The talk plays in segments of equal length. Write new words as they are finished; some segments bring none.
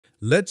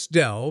Let's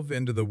delve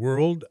into the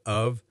world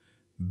of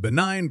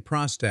benign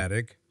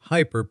prostatic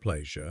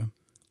hyperplasia,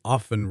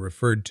 often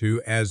referred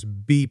to as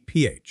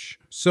BPH.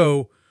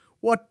 So,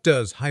 what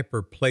does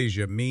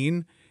hyperplasia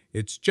mean?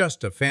 It's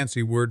just a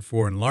fancy word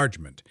for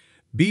enlargement.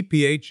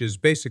 BPH is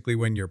basically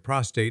when your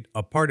prostate,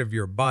 a part of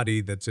your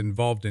body that's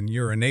involved in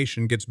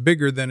urination, gets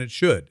bigger than it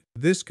should.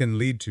 This can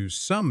lead to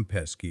some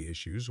pesky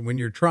issues when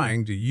you're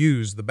trying to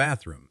use the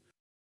bathroom.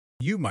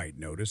 You might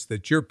notice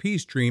that your pee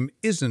stream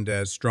isn't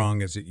as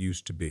strong as it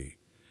used to be.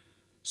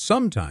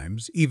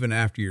 Sometimes, even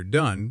after you're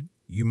done,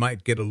 you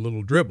might get a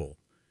little dribble,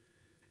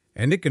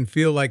 and it can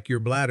feel like your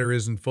bladder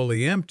isn't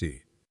fully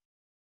empty.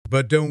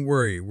 But don't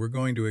worry, we're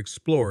going to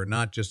explore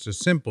not just a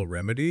simple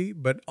remedy,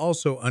 but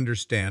also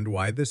understand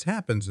why this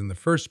happens in the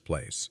first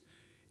place.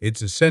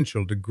 It's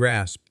essential to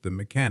grasp the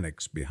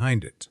mechanics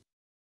behind it.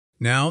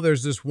 Now,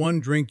 there's this one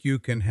drink you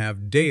can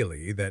have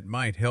daily that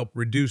might help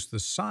reduce the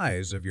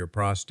size of your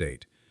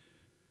prostate.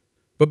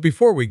 But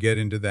before we get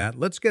into that,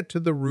 let's get to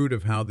the root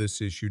of how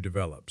this issue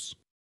develops.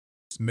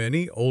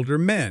 Many older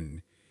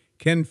men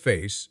can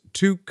face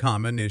two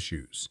common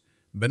issues: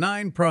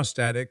 benign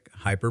prostatic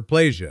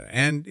hyperplasia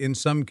and, in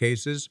some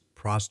cases,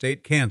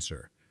 prostate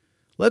cancer.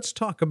 Let's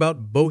talk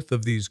about both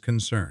of these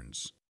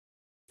concerns.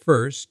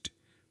 First,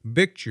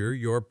 picture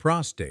your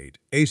prostate,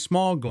 a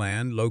small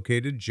gland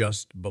located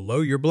just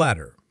below your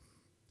bladder.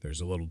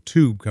 There's a little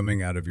tube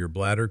coming out of your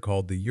bladder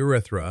called the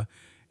urethra,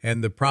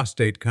 and the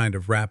prostate kind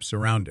of wraps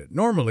around it.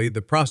 Normally,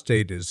 the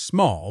prostate is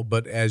small,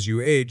 but as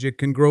you age, it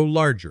can grow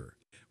larger.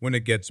 When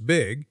it gets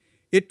big,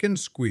 it can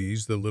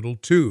squeeze the little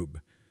tube,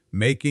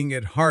 making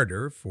it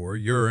harder for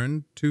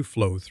urine to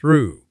flow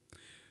through.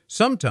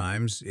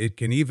 Sometimes it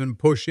can even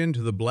push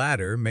into the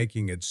bladder,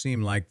 making it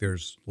seem like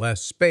there's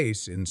less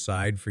space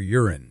inside for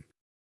urine.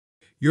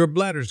 Your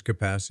bladder's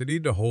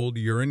capacity to hold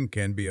urine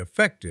can be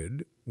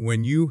affected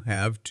when you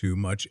have too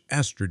much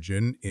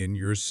estrogen in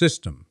your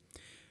system.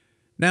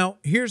 Now,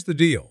 here's the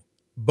deal.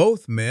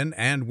 Both men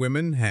and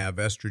women have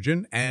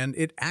estrogen, and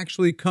it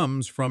actually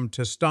comes from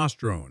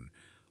testosterone,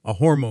 a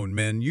hormone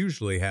men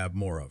usually have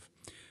more of.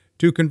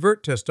 To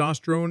convert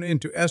testosterone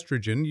into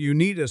estrogen, you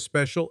need a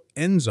special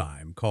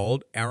enzyme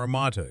called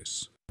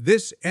aromatase.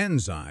 This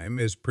enzyme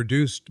is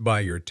produced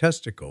by your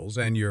testicles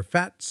and your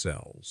fat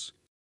cells.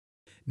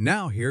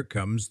 Now here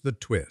comes the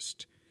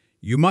twist.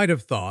 You might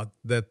have thought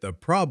that the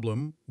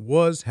problem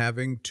was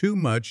having too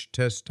much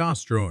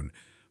testosterone,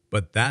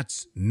 but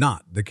that's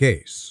not the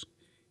case.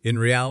 In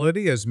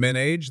reality, as men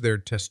age, their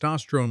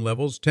testosterone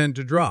levels tend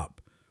to drop,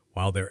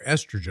 while their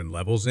estrogen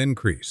levels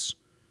increase.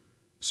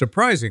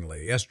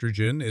 Surprisingly,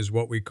 estrogen is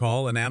what we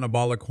call an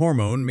anabolic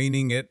hormone,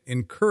 meaning it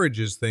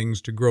encourages things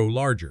to grow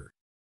larger.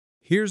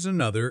 Here's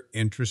another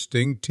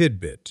interesting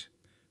tidbit.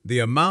 The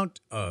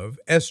amount of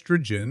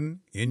estrogen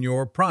in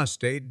your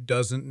prostate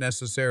doesn't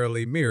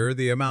necessarily mirror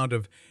the amount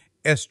of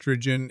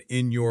estrogen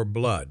in your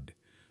blood.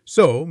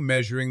 So,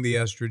 measuring the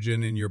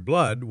estrogen in your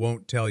blood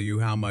won't tell you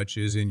how much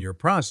is in your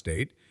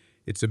prostate.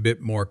 It's a bit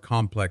more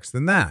complex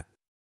than that.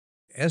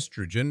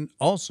 Estrogen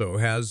also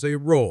has a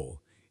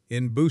role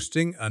in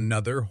boosting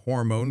another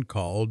hormone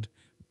called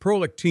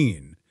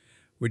prolactin,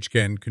 which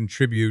can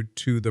contribute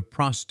to the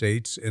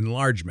prostate's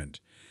enlargement.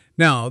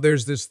 Now,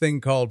 there's this thing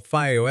called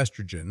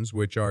phytoestrogens,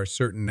 which are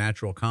certain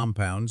natural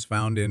compounds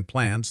found in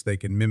plants. They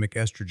can mimic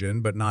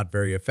estrogen, but not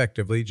very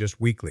effectively,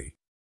 just weakly.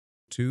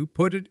 To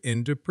put it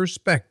into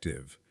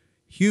perspective,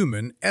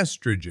 human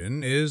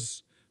estrogen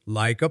is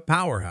like a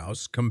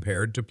powerhouse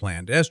compared to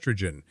plant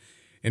estrogen.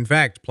 In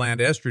fact,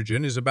 plant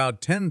estrogen is about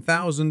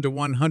 10,000 to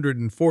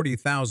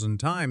 140,000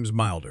 times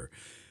milder.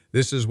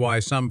 This is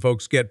why some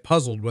folks get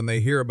puzzled when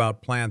they hear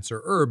about plants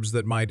or herbs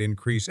that might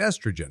increase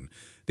estrogen.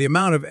 The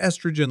amount of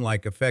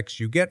estrogen-like effects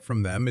you get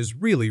from them is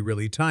really,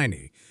 really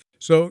tiny.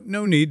 So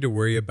no need to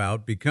worry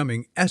about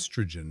becoming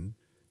estrogen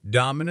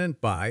dominant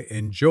by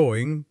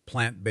enjoying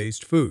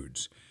plant-based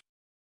foods.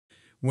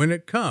 When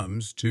it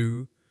comes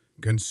to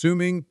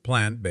consuming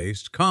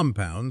plant-based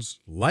compounds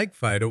like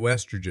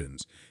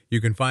phytoestrogens,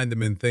 you can find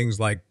them in things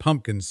like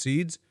pumpkin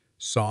seeds,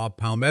 saw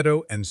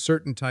palmetto, and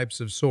certain types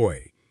of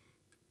soy.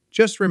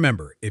 Just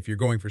remember, if you're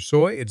going for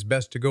soy, it's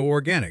best to go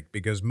organic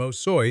because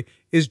most soy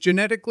is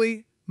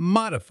genetically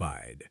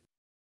modified.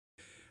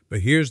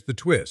 But here's the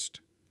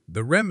twist.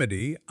 The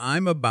remedy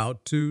I'm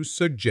about to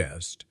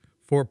suggest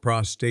for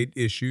prostate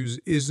issues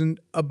isn't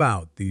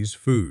about these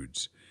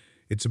foods.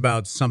 It's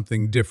about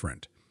something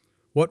different.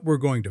 What we're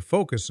going to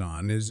focus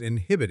on is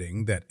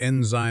inhibiting that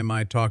enzyme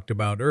I talked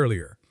about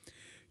earlier.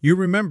 You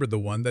remember the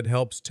one that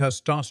helps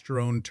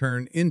testosterone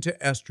turn into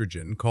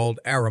estrogen called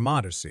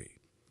aromatase.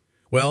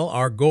 Well,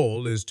 our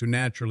goal is to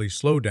naturally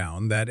slow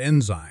down that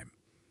enzyme.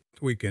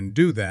 If we can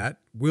do that,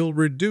 we'll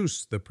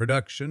reduce the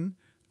production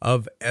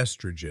of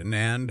estrogen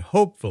and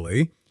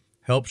hopefully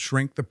help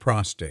shrink the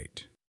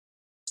prostate.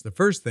 The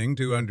first thing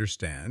to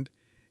understand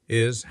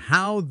is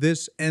how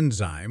this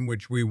enzyme,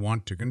 which we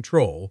want to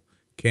control,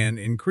 can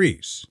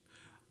increase.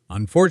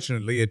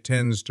 Unfortunately, it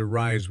tends to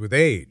rise with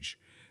age.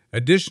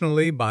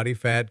 Additionally, body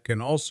fat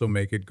can also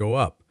make it go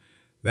up.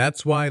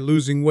 That's why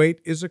losing weight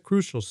is a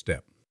crucial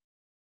step.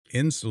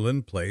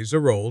 Insulin plays a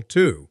role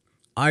too.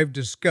 I've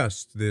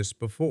discussed this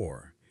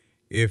before.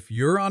 If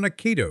you're on a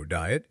keto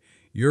diet,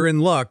 you're in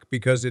luck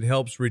because it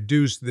helps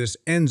reduce this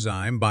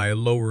enzyme by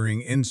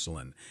lowering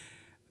insulin.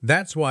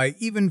 That's why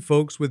even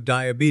folks with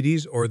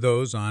diabetes or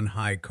those on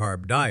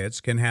high-carb diets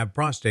can have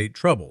prostate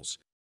troubles.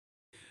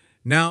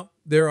 Now,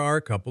 there are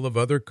a couple of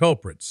other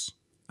culprits.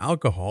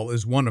 Alcohol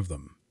is one of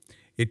them.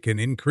 It can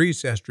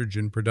increase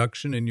estrogen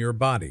production in your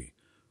body.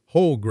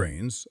 Whole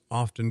grains,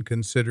 often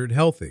considered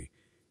healthy,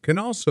 can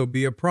also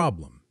be a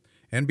problem.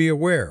 And be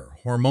aware,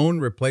 hormone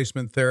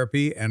replacement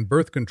therapy and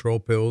birth control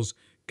pills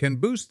can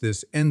boost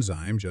this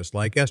enzyme just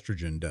like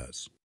estrogen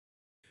does.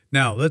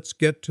 Now, let's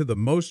get to the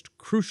most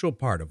crucial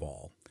part of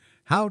all,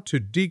 how to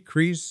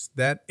decrease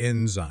that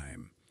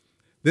enzyme.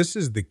 This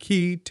is the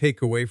key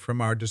takeaway from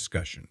our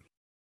discussion.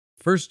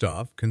 First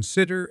off,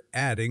 consider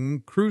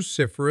adding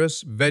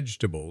cruciferous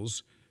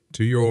vegetables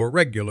to your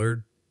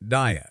regular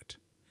diet.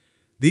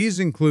 These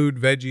include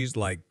veggies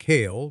like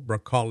kale,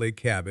 broccoli,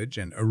 cabbage,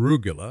 and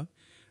arugula.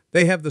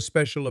 They have the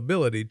special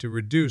ability to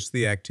reduce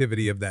the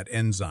activity of that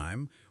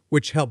enzyme,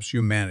 which helps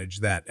you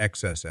manage that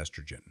excess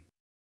estrogen.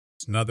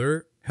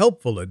 Another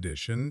helpful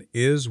addition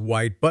is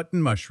white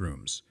button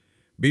mushrooms.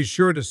 Be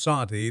sure to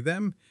saute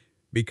them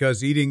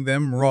because eating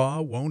them raw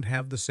won't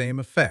have the same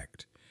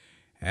effect.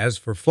 As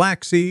for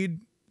flaxseed,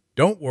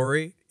 don't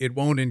worry, it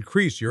won't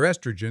increase your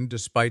estrogen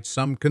despite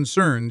some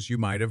concerns you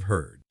might have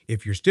heard.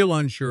 If you're still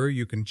unsure,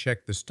 you can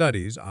check the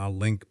studies I'll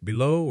link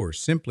below or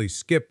simply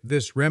skip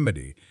this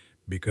remedy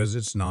because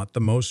it's not the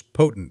most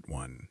potent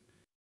one.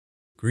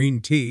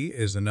 Green tea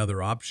is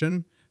another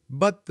option,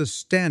 but the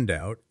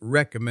standout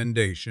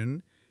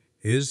recommendation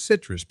is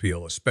citrus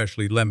peel,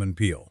 especially lemon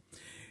peel.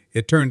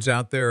 It turns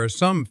out there are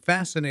some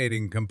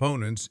fascinating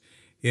components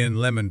in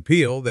lemon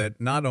peel that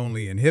not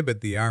only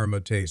inhibit the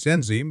aromatase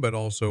enzyme, but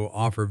also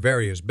offer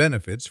various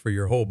benefits for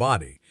your whole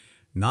body,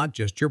 not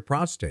just your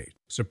prostate.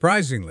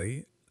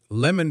 Surprisingly,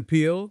 lemon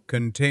peel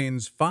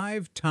contains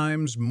 5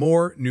 times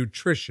more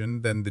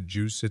nutrition than the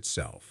juice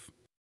itself.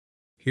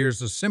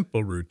 Here's a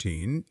simple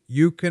routine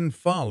you can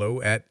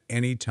follow at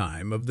any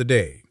time of the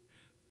day.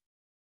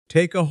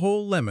 Take a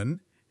whole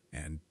lemon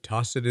and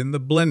toss it in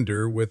the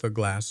blender with a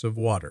glass of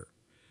water.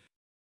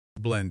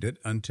 Blend it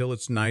until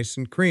it's nice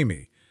and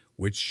creamy,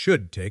 which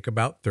should take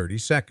about 30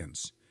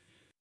 seconds.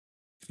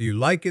 If you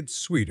like it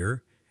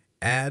sweeter,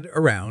 add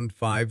around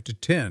 5 to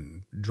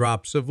 10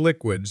 drops of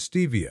liquid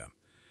stevia.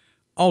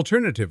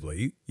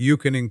 Alternatively, you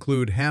can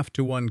include half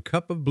to 1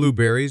 cup of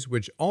blueberries,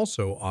 which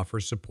also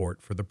offer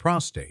support for the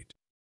prostate.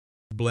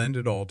 Blend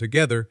it all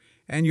together,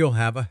 and you'll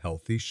have a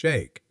healthy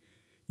shake.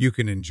 You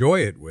can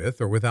enjoy it with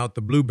or without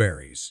the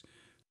blueberries.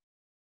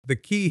 The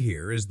key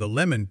here is the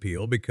lemon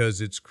peel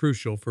because it's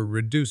crucial for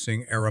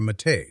reducing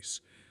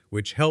aromatase,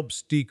 which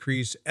helps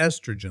decrease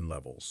estrogen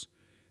levels.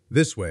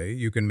 This way,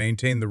 you can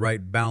maintain the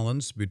right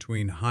balance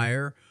between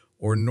higher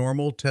or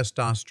normal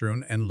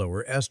testosterone and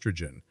lower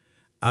estrogen.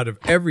 Out of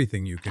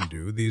everything you can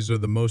do, these are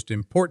the most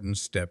important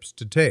steps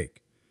to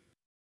take.